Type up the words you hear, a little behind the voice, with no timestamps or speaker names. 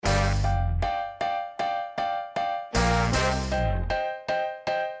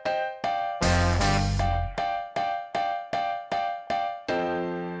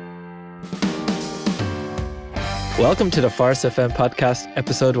Welcome to the Forest FM podcast,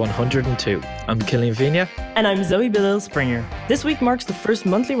 episode 102. I'm Killian Vigna. And I'm Zoe Bilal Springer. This week marks the first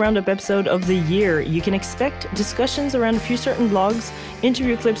monthly roundup episode of the year. You can expect discussions around a few certain blogs,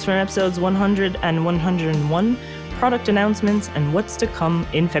 interview clips from episodes 100 and 101, product announcements, and what's to come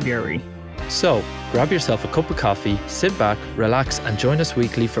in February. So, grab yourself a cup of coffee, sit back, relax, and join us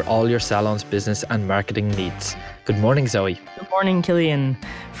weekly for all your salon's business and marketing needs. Good morning, Zoe. Good morning, Killian.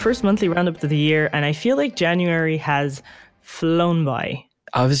 First monthly roundup of the year, and I feel like January has flown by.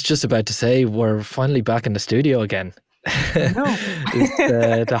 I was just about to say, we're finally back in the studio again. No.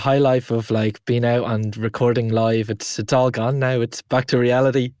 It's the high life of like being out and recording live. It's all gone now. It's back to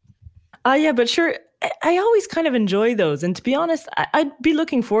reality. Yeah, but sure. I always kind of enjoy those. And to be honest, I'd be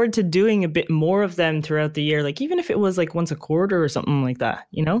looking forward to doing a bit more of them throughout the year. Like even if it was like once a quarter or something like that,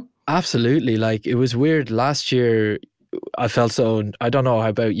 you know? Absolutely. Like it was weird last year. I felt so, I don't know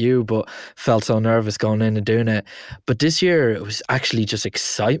about you, but felt so nervous going in and doing it. But this year it was actually just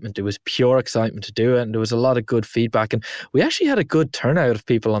excitement. It was pure excitement to do it. And there was a lot of good feedback. And we actually had a good turnout of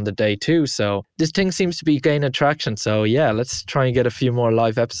people on the day too. So this thing seems to be gaining traction. So yeah, let's try and get a few more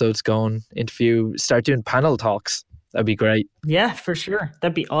live episodes going, start doing panel talks. That'd be great. Yeah, for sure.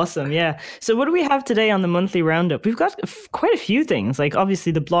 That'd be awesome. Yeah. So what do we have today on the monthly roundup? We've got quite a few things, like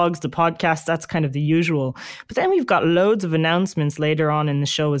obviously the blogs, the podcast, that's kind of the usual. But then we've got loads of announcements later on in the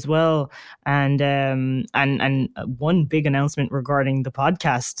show as well. And one big announcement regarding the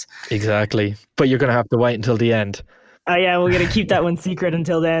podcast. Exactly. But you're going to have to wait until the end. Yeah, we're going to keep that one secret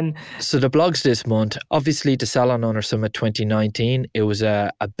until then. So the blogs this month, obviously the Salon Owner Summit 2019, it was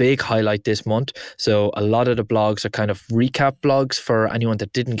a big highlight this month. So a lot of the blogs are kind of recap blogs for anyone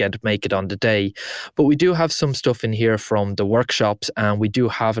that didn't get to make it on the day. But we do have some stuff in here from the workshops, and we do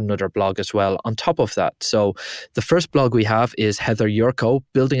have another blog as well on top of that. So the first blog we have is Heather Yurko,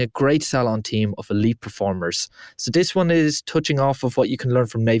 building a great salon team of elite performers. So this one is touching off of what you can learn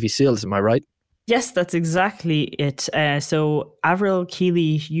from Navy SEALs, am I right? Yes, that's exactly it. So Avril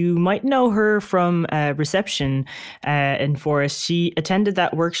Keeley, you might know her from reception in Forest. She attended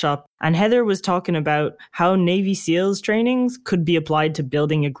that workshop, and Heather was talking about how Navy SEALs trainings could be applied to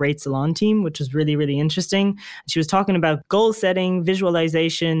building a great salon team, which was really, really interesting. She was talking about goal setting,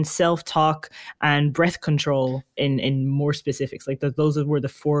 visualization, self-talk, and breath control in more specifics. Like those were the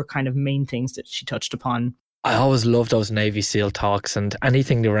four kind of main things that she touched upon. I always love those Navy SEAL talks and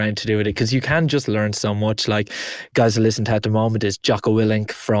anything around to do with it, because you can just learn so much. Like guys I listen to at the moment is Jocko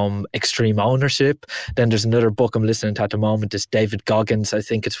Willink from Extreme Ownership. Then there's another book I'm listening to at the moment is David Goggins. I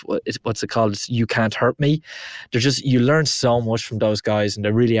think what's it called? It's You Can't Hurt Me. You learn so much from those guys, and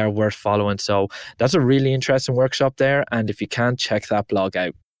they really are worth following. So that's a really interesting workshop there. And if you can, check that blog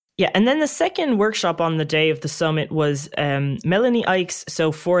out. Yeah, and then the second workshop on the day of the summit was Melanie Ikes,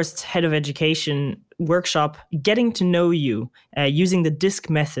 so Forest's head of education workshop, Getting to Know You, using the DISC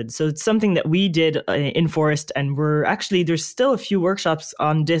method. So it's something that we did in Forest, and there's still a few workshops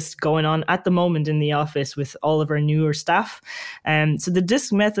on DISC going on at the moment in the office with all of our newer staff. So the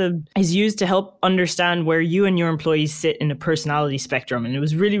DISC method is used to help understand where you and your employees sit in a personality spectrum. And it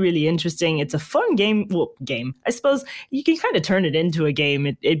was really, really interesting. It's a fun game. I suppose you can kind of turn it into a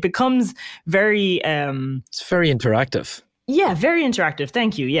game. It becomes very... it's very interactive. Yeah, very interactive.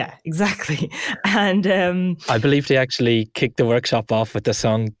 Thank you. Yeah, exactly. And I believe they actually kicked the workshop off with the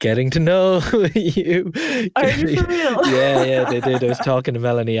song Getting to Know You. Are you for real? Yeah, they did. I was talking to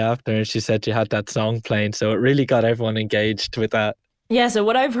Melanie after, and she said she had that song playing. So it really got everyone engaged with that. Yeah, so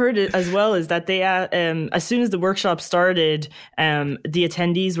what I've heard as well is that they, as soon as the workshop started, the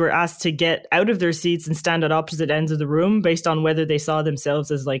attendees were asked to get out of their seats and stand at opposite ends of the room based on whether they saw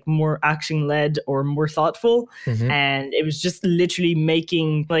themselves as like more action-led or more thoughtful. Mm-hmm. And it was just literally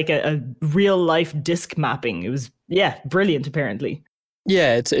making like a real-life disc mapping. It was, brilliant apparently.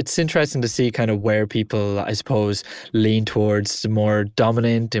 Yeah, it's interesting to see kind of where people, I suppose, lean towards the more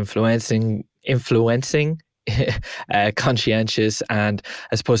dominant, influencing, conscientious, and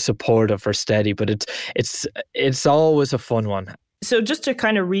I suppose supportive or steady, but it's always a fun one. So just to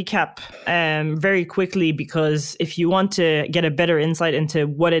kind of recap very quickly, because if you want to get a better insight into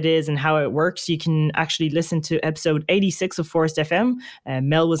what it is and how it works, you can actually listen to episode 86 of Forest FM.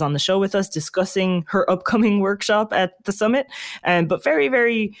 Mel was on the show with us discussing her upcoming workshop at the summit. But very,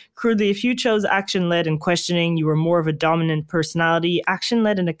 very crudely, if you chose action-led and questioning, you were more of a dominant personality.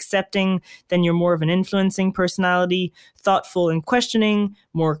 Action-led and accepting, then you're more of an influencing personality. Thoughtful and questioning,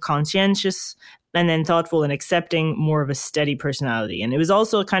 more conscientious. and then thoughtful and accepting, more of a steady personality. And it was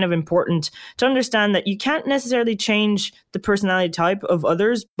also kind of important to understand that you can't necessarily change the personality type of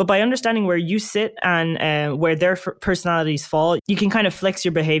others, but by understanding where you sit and where their personalities fall, you can kind of flex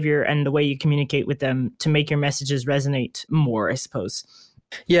your behavior and the way you communicate with them to make your messages resonate more, I suppose.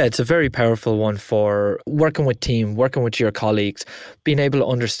 Yeah, it's a very powerful one for working with team, working with your colleagues, being able to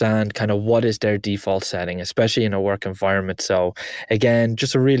understand kind of what is their default setting, especially in a work environment. So again,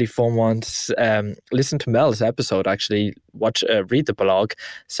 just a really fun one. Listen to Mel's episode, actually read the blog,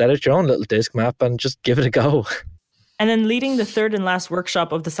 set out your own little disc map and just give it a go. And then leading the third and last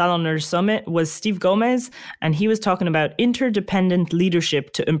workshop of the Salon Owners Summit was Steve Gomez, and he was talking about interdependent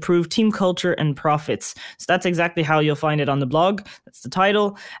leadership to improve team culture and profits. So that's exactly how you'll find it on the blog. That's the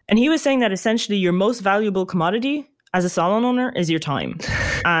title. And he was saying that essentially your most valuable commodity as a salon owner is your time.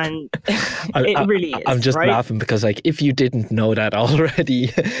 And it really is. I'm just laughing because if you didn't know that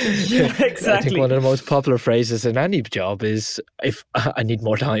already, yeah, exactly. I think one of the most popular phrases in any job is, if I need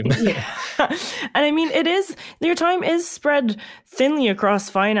more time. Yeah. And I mean, your time is spread thinly across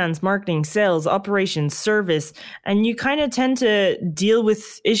finance, marketing, sales, operations, service, and you kind of tend to deal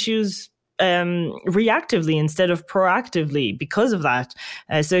with issues reactively instead of proactively because of that.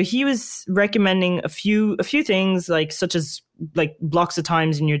 So he was recommending a few things such as blocks of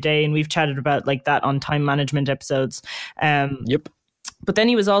times in your day, and we've chatted about that on time management episodes. Yep. But then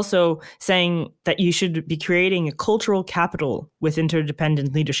he was also saying that you should be creating a cultural capital with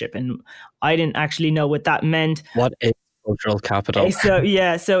interdependent leadership, and I didn't actually know what that meant. What is cultural capital? So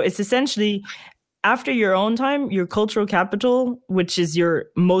it's essentially, after your own time, your cultural capital, which is your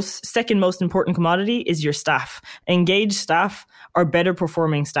second most important commodity, is your staff. Engaged staff are better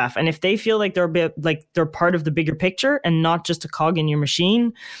performing staff. And if they feel like they're part of the bigger picture and not just a cog in your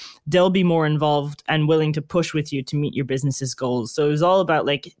machine, they'll be more involved and willing to push with you to meet your business's goals. So it was all about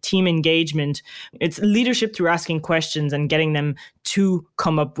team engagement. It's leadership through asking questions and getting them to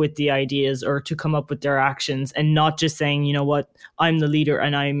come up with the ideas or to come up with their actions, and not just saying, you know what, I'm the leader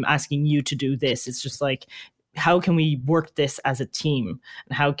and I'm asking you to do this. It's just how can we work this as a team,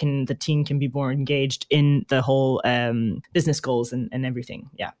 and how can the team be more engaged in the whole business goals and everything.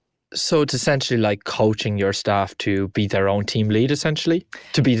 Yeah. So it's essentially coaching your staff to be their own team lead, essentially,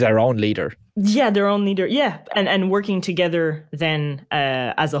 to be their own leader. Yeah, their own leader. Yeah. And working together then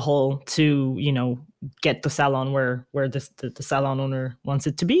as a whole to, get the salon where the salon owner wants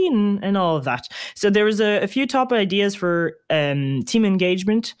it to be and all of that. So there was a few top ideas for team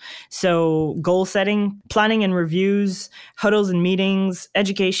engagement. So goal setting, planning and reviews, huddles and meetings,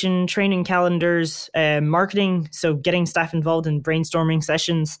 education, training calendars, marketing. So getting staff involved in brainstorming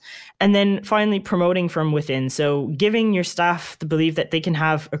sessions. And then finally promoting from within. So giving your staff the belief that they can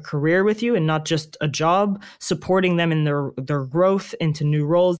have a career with you and not just a job, supporting them in their growth into new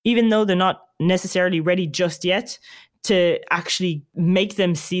roles, even though they're not necessarily ready just yet, to actually make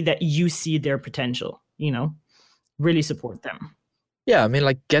them see that you see their potential, really support them. Yeah, I mean,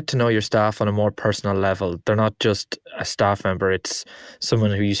 get to know your staff on a more personal level. They're not just a staff member, it's someone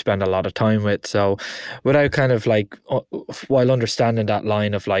who you spend a lot of time with. So without kind of while understanding that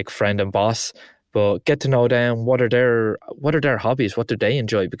line of friend and boss, but get to know them, what are their hobbies, what do they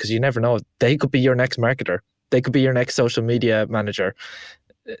enjoy? Because you never know, they could be your next marketer. They could be your next social media manager.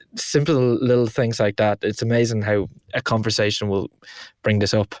 Simple little things like that. It's amazing how a conversation will bring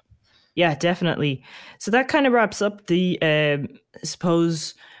this up. Yeah, definitely. So that kind of wraps up the, I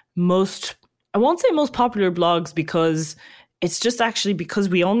suppose, I won't say most popular blogs, because it's just actually because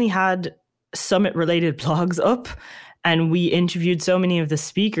we only had summit related blogs up and we interviewed so many of the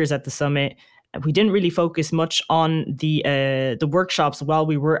speakers at the summit. We didn't really focus much on the workshops while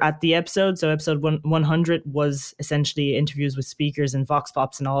we were at the episode. So episode 100 was essentially interviews with speakers and Vox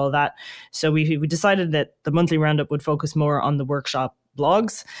Pops and all of that. So we decided that the monthly roundup would focus more on the workshop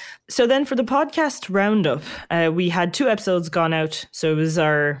blogs. So then for the podcast roundup, we had 2 episodes gone out. So it was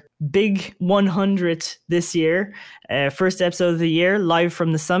our big 100 this year. First episode of the year, live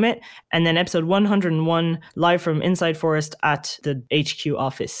from the summit. And then episode 101, live from Inside Forest at the HQ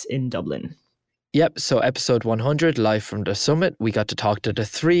office in Dublin. Yep, so episode 100, live from the summit, we got to talk to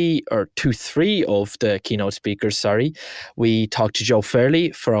three of the keynote speakers, We talked to Jo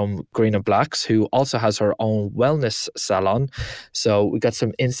Fairley from Green and Blacks, who also has her own wellness salon. So we got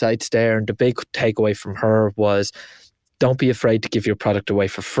some insights there, and the big takeaway from her was, don't be afraid to give your product away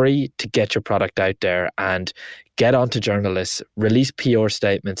for free, to get your product out there, and get onto journalists, release PR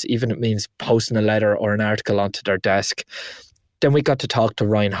statements, even if it means posting a letter or an article onto their desk. Then we got to talk to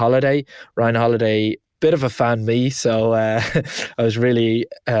Ryan Holiday. Ryan Holiday bit of a fan me, so I was really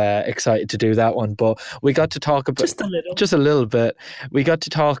excited to do that one. But we got to talk about just a little bit. We got to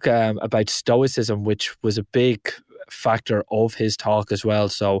talk about stoicism, which was a big factor of his talk as well.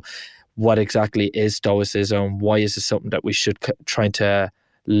 So what exactly is stoicism? Why is it something that we should try to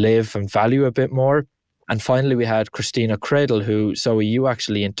live and value a bit more? And finally, we had Christina Cradle, who, Zoe, you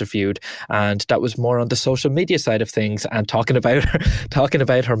actually interviewed, and that was more on the social media side of things and talking about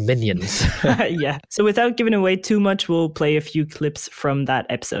her minions. Yeah. So without giving away too much, we'll play a few clips from that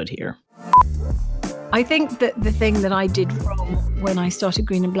episode here. I think that the thing that I did wrong when I started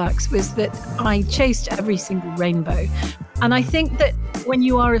Green and Blacks was that I chased every single rainbow. And I think that when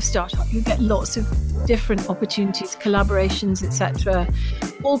you are a startup, you get lots of different opportunities, collaborations, etc.,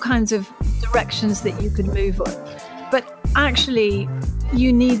 all kinds of directions that you could move on. But actually,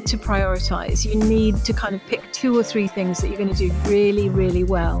 you need to prioritize. You need to kind of pick 2 or 3 things that you're going to do really, really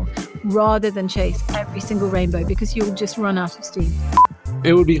well, rather than chase every single rainbow, because you'll just run out of steam.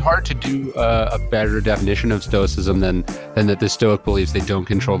 It would be hard to do a better definition of Stoicism than that the Stoic believes they don't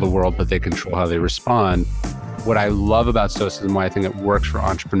control the world, but they control how they respond. What I love about Stoicism, why I think it works for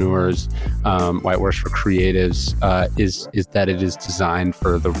entrepreneurs, why it works for creatives, is that it is designed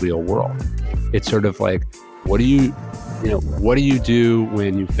for the real world. It's sort of like, what do you do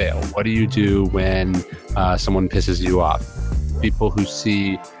when you fail? What do you do when someone pisses you off? People who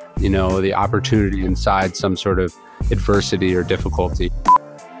see, the opportunity inside some sort of adversity or difficulty.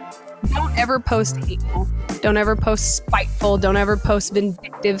 Don't ever post hateful. Don't ever post spiteful. Don't ever post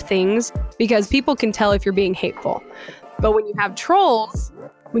vindictive things, because people can tell if you're being hateful. But when you have trolls,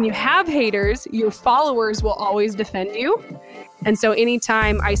 when you have haters, your followers will always defend you. And so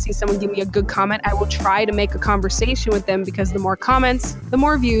anytime I see someone give me a good comment, I will try to make a conversation with them, because the more comments, the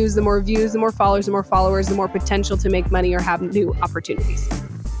more views, the more followers, the more potential to make money or have new opportunities.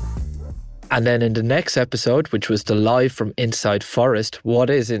 And then in the next episode, which was the live from Inside Forest, what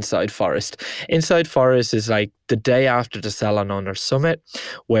is Inside Forest? Inside Forest is like the day after the Salon Owners Summit,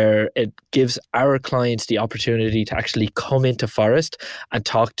 where it gives our clients the opportunity to actually come into Forest and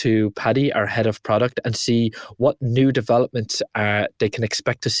talk to Paddy, our head of product, and see what new developments they can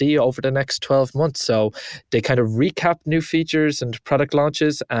expect to see over the next 12 months. So they kind of recap new features and product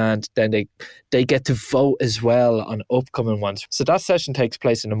launches, and then they get to vote as well on upcoming ones. So that session takes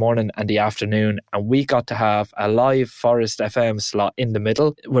place in the morning and the afternoon, and we got to have a live Forest FM slot in the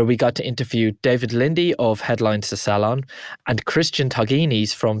middle, where we got to interview David Lindy of Headlines to Salon and Christian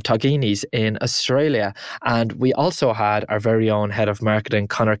Toghinis from Toghinis in Australia. And we also had our very own head of marketing,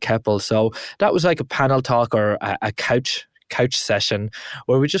 Connor Keppel. So that was like a panel talk or a couch session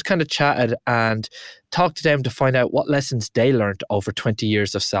where we just kind of chatted and talked to them to find out what lessons they learned over 20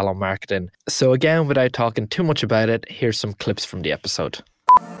 years of salon marketing. So again, without talking too much about it, here's some clips from the episode.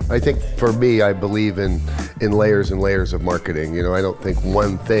 I think for me, I believe in layers and layers of marketing. I don't think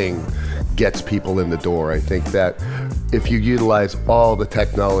one thing gets people in the door. I think that if you utilize all the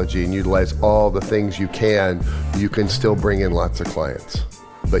technology and utilize all the things you can still bring in lots of clients.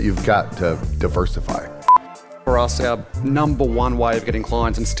 But you've got to diversify. For us, our number one way of getting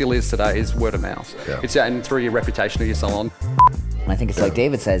clients, and still is today, is word of mouth. Yeah. It's and through your reputation of your salon. I think it's like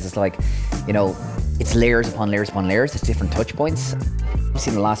David says, it's like, it's layers upon layers upon layers. It's different touch points. I've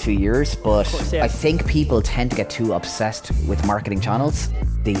seen the last few years, but course, yes. I think people tend to get too obsessed with marketing channels.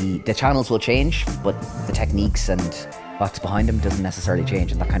 The channels will change, but the techniques and what's behind them doesn't necessarily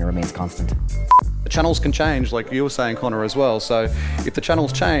change, and that kind of remains constant. The channels can change, like you were saying, Connor, as well. So if the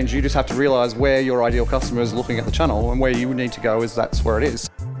channels change, you just have to realize where your ideal customer is looking at the channel, and where you need to go is that's where it is.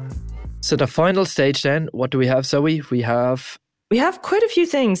 So the final stage then, what do we have, Zoe? We have quite a few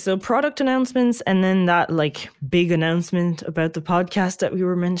things. So product announcements, and then that big announcement about the podcast that we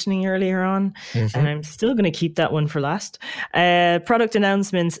were mentioning earlier on. Mm-hmm. And I'm still going to keep that one for last. Product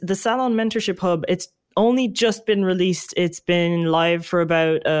announcements, the Salon Mentorship Hub, it's only just been released. It's been live for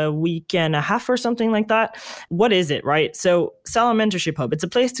about a week and a half or something like that. What is it, right? So Salon Mentorship Hub, it's a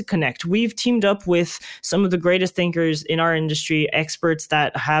place to connect. We've teamed up with some of the greatest thinkers in our industry, experts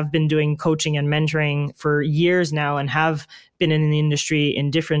that have been doing coaching and mentoring for years now and have been in the industry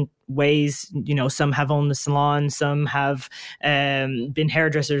in different ways. Some have owned the salon, some have been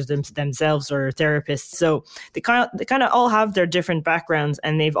hairdressers themselves or therapists. So they kind of all have their different backgrounds,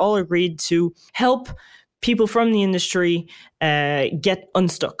 and they've all agreed to help people from the industry get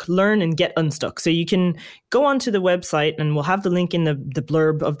unstuck, learn and get unstuck. So you can go onto the website, and we'll have the link in the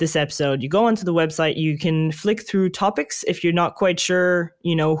blurb of this episode. You go onto the website, you can flick through topics if you're not quite sure,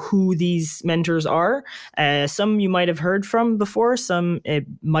 who these mentors are. Some you might have heard from before, some it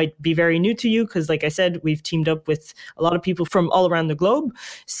might be very new to you because, like I said, we've teamed up with a lot of people from all around the globe.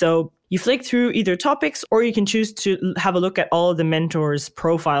 So you flick through either topics, or you can choose to have a look at all of the mentors'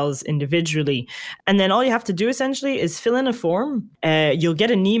 profiles individually. And then all you have to do essentially is fill in a form. You'll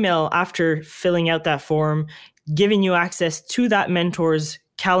get an email after filling out that form, giving you access to that mentor's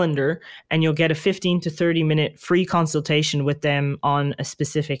calendar, and you'll get a 15 to 30 minute free consultation with them on a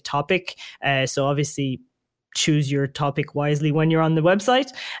specific topic. So obviously, choose your topic wisely when you're on the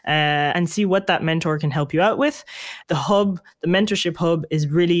website, and see what that mentor can help you out with. The mentorship hub, is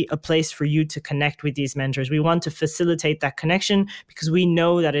really a place for you to connect with these mentors. We want to facilitate that connection because we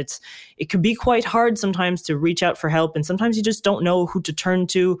know that it can be quite hard sometimes to reach out for help, and sometimes you just don't know who to turn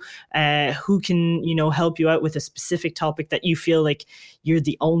to, who can help you out with a specific topic that you feel like you're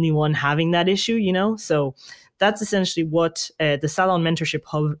the only one having that issue. So that's essentially what the Salon Mentorship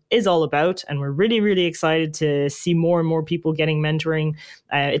Hub is all about. And we're really, really excited to see more and more people getting mentoring.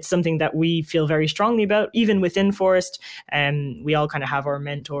 It's something that we feel very strongly about, even within Phorest. We all kind of have our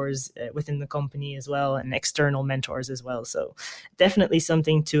mentors within the company as well, and external mentors as well. So definitely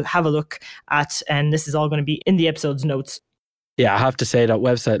something to have a look at. And this is all going to be in the episode's notes. Yeah, I have to say that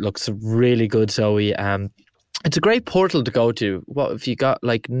website looks really good, Zoe. It's a great portal to go to. What if you got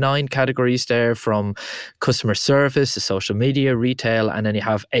like 9 categories there, from customer service to social media, retail, and then you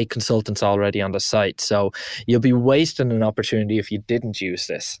have 8 consultants already on the site. So you'll be wasting an opportunity if you didn't use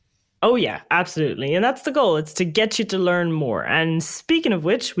this. Oh yeah, absolutely. And that's the goal. It's to get you to learn more. And speaking of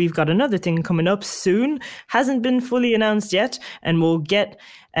which, we've got another thing coming up soon. Hasn't been fully announced yet, and we'll get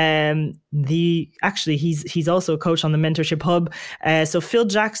he's also a coach on the Mentorship Hub. So Phil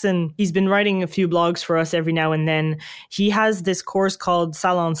Jackson, he's been writing a few blogs for us every now and then. He has this course called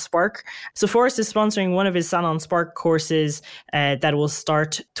Salon Spark. So Phorest is sponsoring one of his Salon Spark courses that will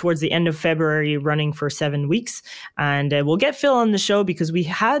start towards the end of February, running for 7 weeks. And we'll get Phil on the show because we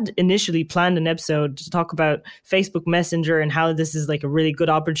had initially planned an episode to talk about Facebook Messenger and how this is like a really good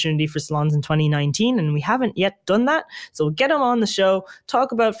opportunity for salons in 2019. And we haven't yet done that. So we'll get him on the show,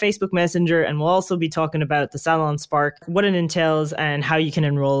 talk about Facebook Messenger, and we'll also be talking about the Salon Spark, what it entails, and how you can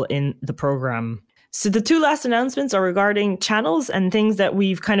enroll in the program. So the 2 last announcements are regarding channels and things that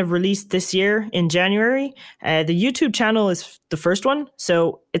we've kind of released this year in January. The YouTube channel is the first one.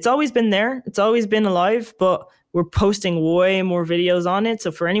 So it's always been there. It's always been alive, but we're posting way more videos on it.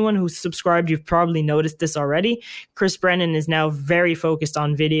 So for anyone who's subscribed, you've probably noticed this already. Chris Brennan is now very focused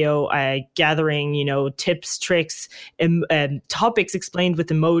on video, gathering, tips, tricks, topics explained with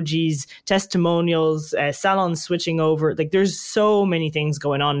emojis, testimonials, salons switching over. Like, there's so many things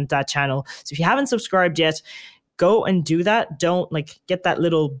going on in that channel. So if you haven't subscribed yet, go and do that. Don't get that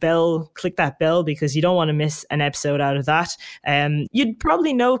little bell, click that bell, because you don't want to miss an episode out of that. You'd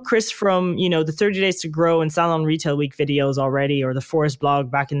probably know Chris from, the 30 Days to Grow and Salon Retail Week videos already, or the Phorest blog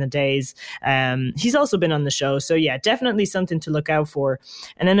back in the days. He's also been on the show. So yeah, definitely something to look out for.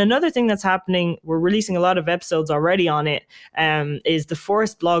 And then another thing that's happening, we're releasing a lot of episodes already on it, is the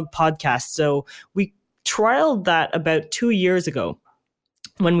Phorest blog podcast. So we trialed that about 2 years ago,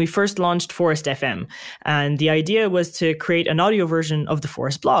 when we first launched Phorest FM. And the idea was to create an audio version of the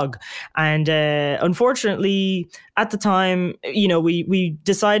Phorest blog. And unfortunately, at the time, we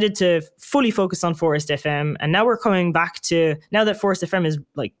decided to fully focus on Phorest FM. And now we're coming back to, now that Phorest FM is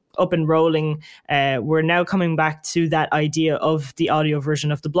up and rolling, we're now coming back to that idea of the audio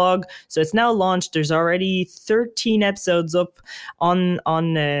version of the blog. So it's now launched. There's already 13 episodes up on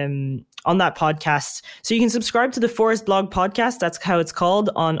that podcast. So you can subscribe to the Phorest blog podcast. That's how it's called,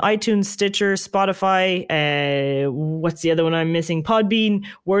 on iTunes, Stitcher, Spotify. What's the other one I'm missing? Podbean.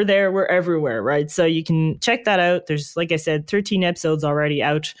 We're there. We're everywhere, right? So you can check that out. There's, like I said, 13 episodes already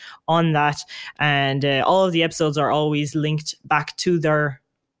out on that. And all of the episodes are always linked back to their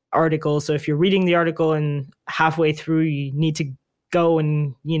article. So if you're reading the article and halfway through you need to go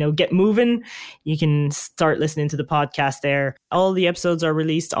and get moving, you can start listening to the podcast there. All the episodes are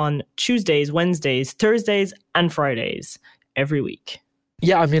released on Tuesdays, Wednesdays, Thursdays, and Fridays every week.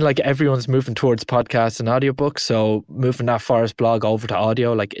 Yeah, I mean, everyone's moving towards podcasts and audiobooks, so moving that Phorest blog over to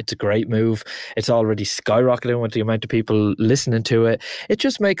audio, it's a great move. It's already skyrocketing with the amount of people listening to it. It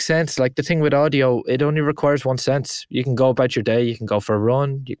just makes sense. The thing with audio, it only requires 1 sense. You can go about your day, you can go for a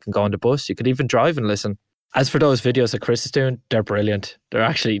run, you can go on the bus, you could even drive and listen. As for those videos that Chris is doing, they're brilliant. They're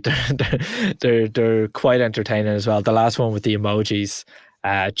actually they're quite entertaining as well. The last one with the emojis,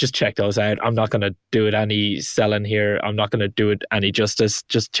 Just check those out. I'm not going to do it any selling here. I'm not going to do it any justice.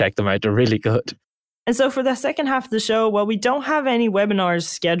 Just check them out. They're really good. And so for the second half of the show, while we don't have any webinars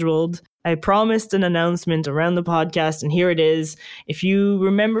scheduled, I promised an announcement around the podcast, and here it is. If you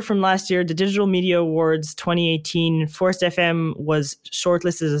remember from last year, the Digital Media Awards 2018, Forest FM was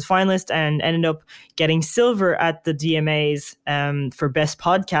shortlisted as finalist and ended up getting silver at the DMAs for Best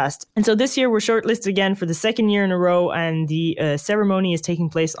Podcast. And so this year we're shortlisted again for the second year in a row, and the ceremony is taking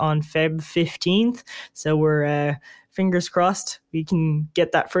place on Feb 15th. So we're fingers crossed we can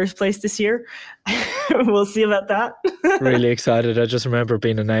get that first place this year. We'll see about that. Really excited. I just remember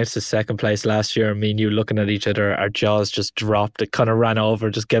being announced as second place last year, and me and you looking at each other, our jaws just dropped. It kind of ran over,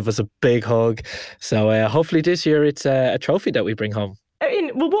 just gave us a big hug. So hopefully this year it's a trophy that we bring home. I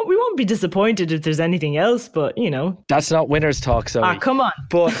mean, we won't be disappointed if there's anything else, but you know. That's not winner's talk, Zoe. Come on.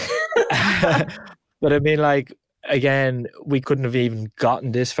 But, but I mean, like, again, we couldn't have even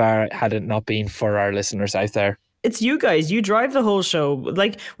gotten this far had it not been for our listeners out there. It's you guys. You drive the whole show.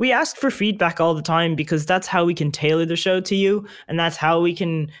 Like, we ask for feedback all the time because that's how we can tailor the show to you, and that's how we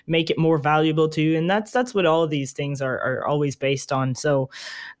can make it more valuable to you. And that's what all of these things are always based on. So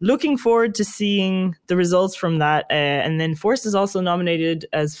looking forward to seeing the results from that. And then Forest is also nominated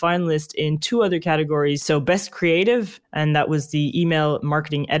as finalist in 2 other categories. So Best Creative, and that was the email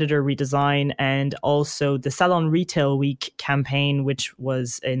marketing editor redesign, and also the Salon Retail Week campaign, which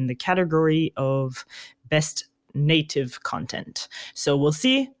was in the category of Best Native Content. So we'll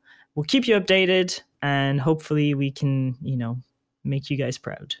see. We'll keep you updated, and hopefully we can, make you guys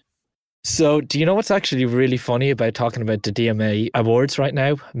proud. So do you know what's actually really funny about talking about the DMA Awards right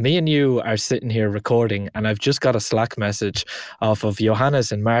now? Me and you are sitting here recording, and I've just got a Slack message off of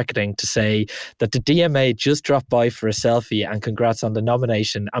Johannes in marketing to say that the DMA just dropped by for a selfie and congrats on the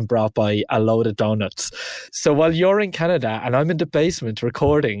nomination and brought by a load of donuts. So while you're in Canada and I'm in the basement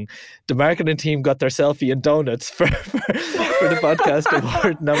recording, the marketing team got their selfie and donuts for the podcast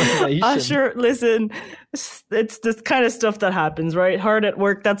award nomination. Sure, listen, it's this kind of stuff that happens, right? Hard at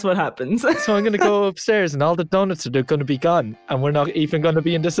work, that's what happens. So I'm going to go upstairs and all the donuts are going to be gone, and we're not even going to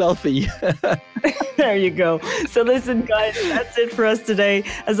be in the selfie. There you go. So listen, guys, that's it for us today.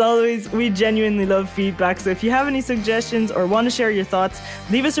 As always, we genuinely love feedback. So if you have any suggestions or want to share your thoughts,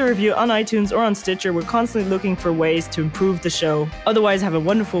 leave us a review on iTunes or on Stitcher. We're constantly looking for ways to improve the show. Otherwise, have a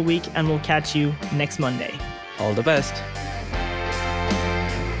wonderful week, and we'll catch you next Monday. All the best.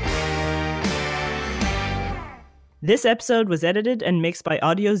 This episode was edited and mixed by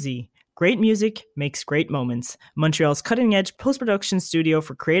Audio Z. Great music makes great moments. Montreal's cutting-edge post-production studio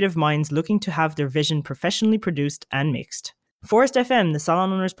for creative minds looking to have their vision professionally produced and mixed. Forest FM, the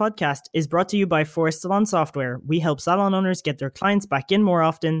Salon Owners podcast, is brought to you by Forest Salon Software. We help salon owners get their clients back in more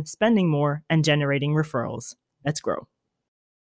often, spending more, and generating referrals. Let's grow.